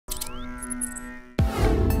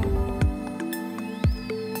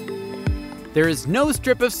There is no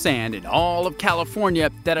strip of sand in all of California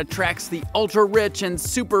that attracts the ultra-rich and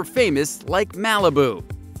super famous like Malibu.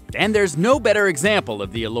 And there's no better example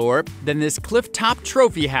of the allure than this cliff-top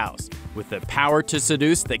trophy house, with the power to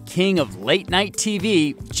seduce the king of late-night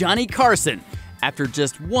TV, Johnny Carson, after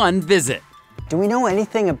just one visit. Do we know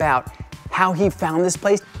anything about how he found this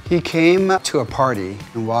place? He came to a party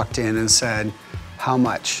and walked in and said, "How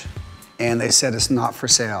much?" And they said, "It's not for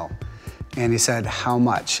sale." And he said, "How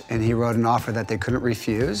much?" And he wrote an offer that they couldn't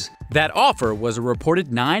refuse. That offer was a reported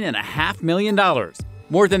 $9.5 million.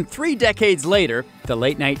 More than 3 decades later, the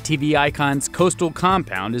late-night TV icon's coastal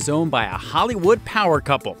compound is owned by a Hollywood power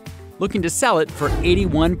couple, looking to sell it for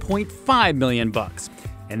 $81.5 million.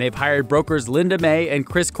 And they've hired brokers Linda May and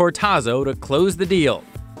Chris Cortazzo to close the deal.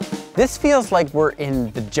 This feels like we're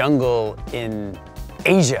in the jungle in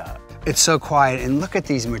Asia. It's so quiet, and look at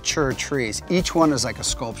these mature trees. Each one is like a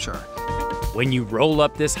sculpture. When you roll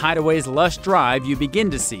up this hideaway's lush drive, you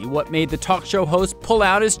begin to see what made the talk show host pull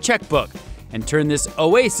out his checkbook and turn this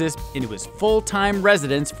oasis into his full-time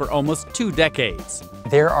residence for almost 2 decades.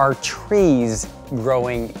 There are trees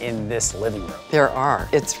growing in this living room. There are.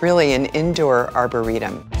 It's really an indoor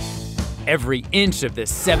arboretum. Every inch of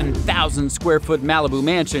this 7,000-square-foot Malibu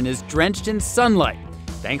mansion is drenched in sunlight,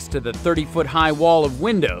 thanks to the 30-foot-high wall of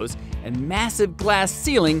windows and massive glass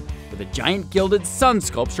ceiling with a giant gilded sun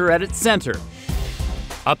sculpture at its center.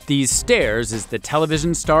 Up these stairs is the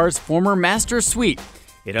television star's former master suite.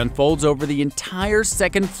 It unfolds over the entire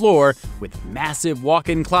 2nd floor with massive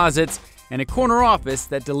walk-in closets and a corner office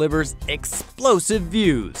that delivers explosive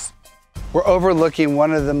views. We're overlooking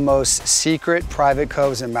one of the most secret private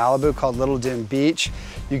coves in Malibu called Little Dune Beach.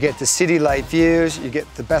 You get the city light views, you get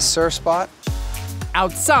the best surf spot.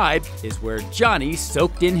 Outside is where Johnny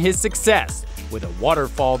soaked in his success, with a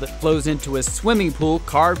waterfall that flows into a swimming pool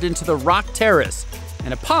carved into the rock terrace,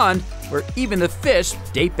 and a pond where even the fish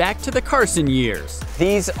date back to the Carson years.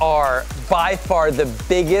 These are by far the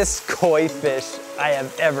biggest koi fish I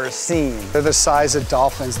have ever seen. They're the size of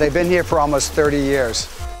dolphins. They've been here for almost 30 years.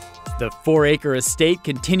 The 4-acre estate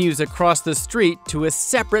continues across the street to a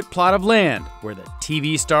separate plot of land where the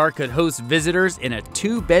TV star could host visitors in a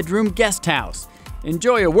 2-bedroom guest house,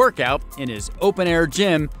 enjoy a workout in his open-air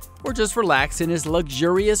gym, or just relax in his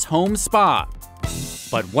luxurious home spa.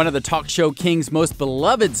 But one of the talk show king's most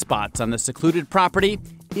beloved spots on the secluded property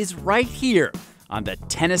is right here on the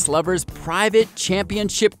tennis lover's private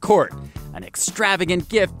championship court, an extravagant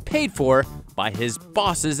gift paid for by his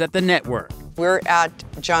bosses at the network. We're at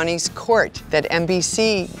Johnny's court that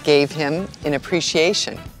NBC gave him in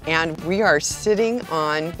appreciation. And we are sitting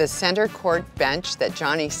on the center court bench that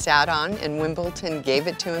Johnny sat on, and Wimbledon gave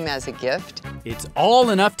it to him as a gift. It's all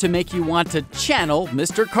enough to make you want to channel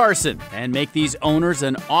Mr. Carson and make these owners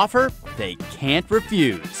an offer they can't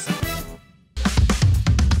refuse.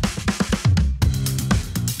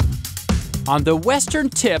 On the western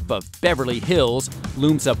tip of Beverly Hills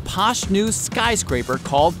looms a posh new skyscraper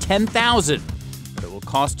called 10,000. But it will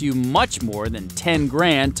cost you much more than 10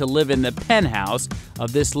 grand to live in the penthouse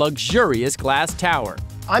of this luxurious glass tower.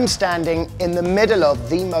 I'm standing in the middle of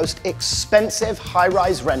the most expensive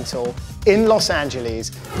high-rise rental in Los Angeles,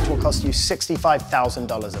 which will cost you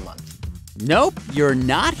 $65,000 a month. Nope, you're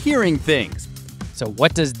not hearing things. So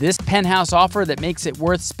what does this penthouse offer that makes it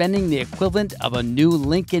worth spending the equivalent of a new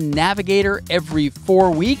Lincoln Navigator every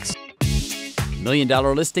 4 weeks? $1 million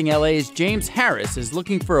listing LA's James Harris is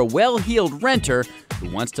looking for a well-heeled renter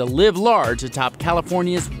who wants to live large atop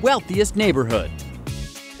California's wealthiest neighborhood.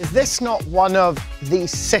 Is this not one of the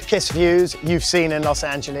sickest views you've seen in Los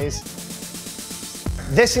Angeles?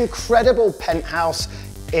 This incredible penthouse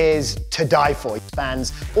is to die for. It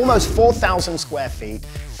spans almost 4,000 square feet,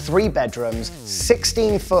 3 bedrooms,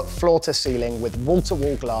 16-foot floor to ceiling with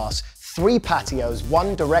wall-to-wall glass, 3 patios,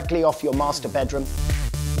 1 directly off your master bedroom.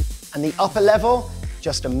 And the upper level,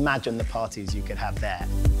 just imagine the parties you could have there.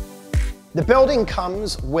 The building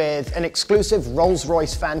comes with an exclusive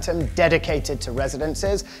Rolls-Royce Phantom dedicated to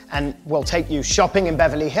residences and will take you shopping in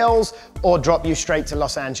Beverly Hills or drop you straight to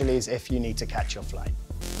Los Angeles if you need to catch your flight.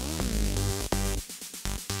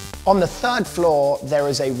 On the 3rd floor, there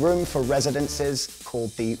is a room for residences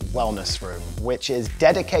called the Wellness Room, which is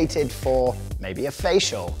dedicated for maybe a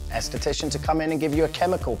facial, esthetician to come in and give you a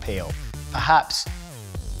chemical peel, perhaps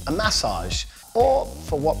a massage, or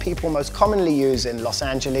for what people most commonly use in Los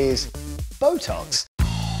Angeles, Botox.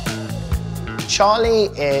 Charlie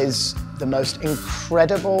is the most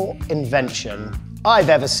incredible invention I've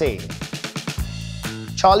ever seen.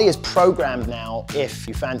 Charlie is programmed now if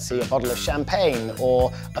you fancy a bottle of champagne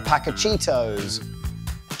or a pack of Cheetos.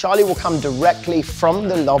 Charlie will come directly from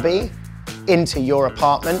the lobby into your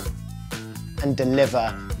apartment. and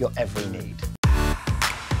deliver your every need.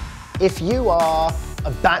 If you are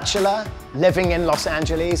a bachelor living in Los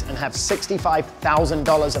Angeles and have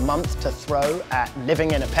 $65,000 a month to throw at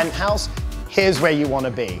living in a penthouse, here's where you want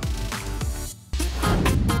to be.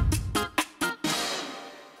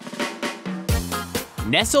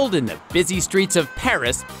 Nestled in the busy streets of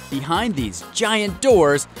Paris, behind these giant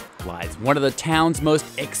doors, lies one of the town's most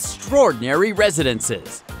extraordinary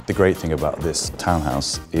residences. The great thing about this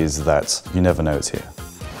townhouse is that you never know it's here.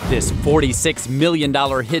 This $46 million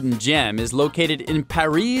hidden gem is located in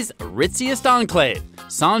Paris' ritziest enclave,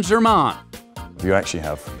 Saint-Germain. You actually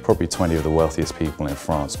have probably 20 of the wealthiest people in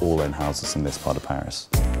France all own houses in this part of Paris.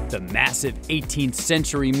 The massive 18th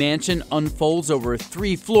century mansion unfolds over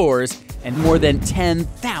 3 floors and more than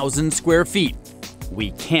 10,000 square feet.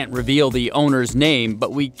 We can't reveal the owner's name,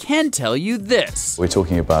 but we can tell you this. We're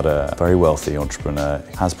talking about a very wealthy entrepreneur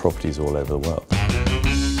who has properties all over the world.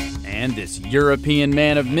 And this European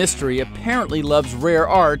man of mystery apparently loves rare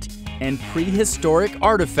art and prehistoric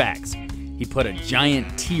artifacts. He put a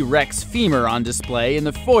giant T-Rex femur on display in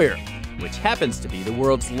the foyer, which happens to be the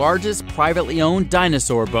world's largest privately owned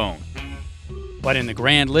dinosaur bone. But in the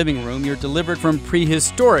grand living room, you're delivered from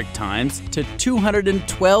prehistoric times to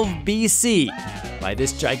 212 BC by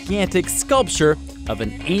this gigantic sculpture of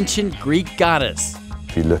an ancient Greek goddess.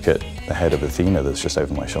 If you look at the head of Athena that's just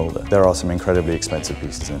over my shoulder, there are some incredibly expensive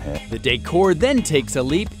pieces in here. The decor then takes a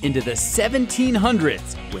leap into the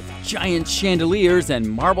 1700s with giant chandeliers and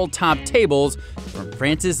marble-topped tables from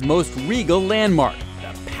France's most regal landmark,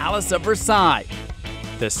 the Palace of Versailles.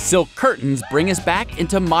 The silk curtains bring us back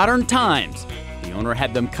into modern times. The owner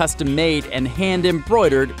had them custom-made and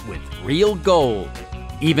hand-embroidered with real gold.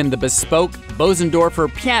 Even the bespoke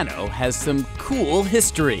Bosendorfer piano has some cool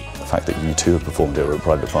history. The fact that U2 have performed it at a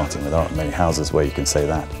private party, there aren't many houses where you can say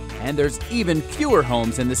that. And there's even fewer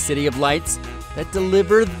homes in the City of Lights that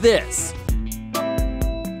deliver this.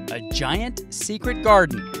 A giant secret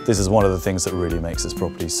garden. This is one of the things that really makes this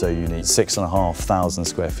property so unique. 6,500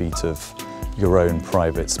 square feet of your own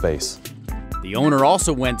private space. The owner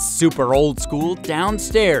also went super old school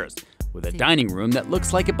downstairs, with a dining room that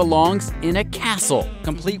looks like it belongs in a castle,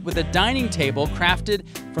 complete with a dining table crafted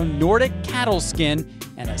from Nordic cattle skin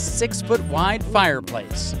and a 6-foot wide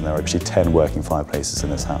fireplace. And there are actually 10 working fireplaces in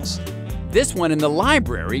this house. This one in the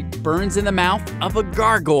library burns in the mouth of a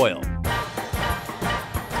gargoyle.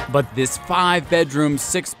 But this 5-bedroom,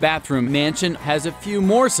 6-bathroom mansion has a few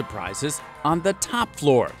more surprises on the top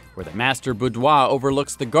floor, where the master boudoir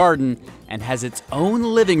overlooks the garden and has its own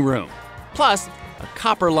living room. Plus, a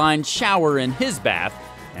copper-lined shower in his bath,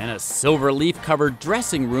 and a silver leaf-covered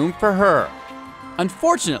dressing room for her.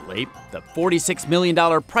 Unfortunately, the $46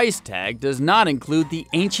 million price tag does not include the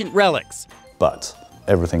ancient relics. But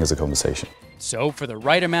everything is a conversation. So for the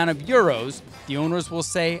right amount of euros, the owners will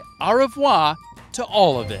say au revoir to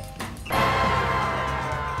all of it.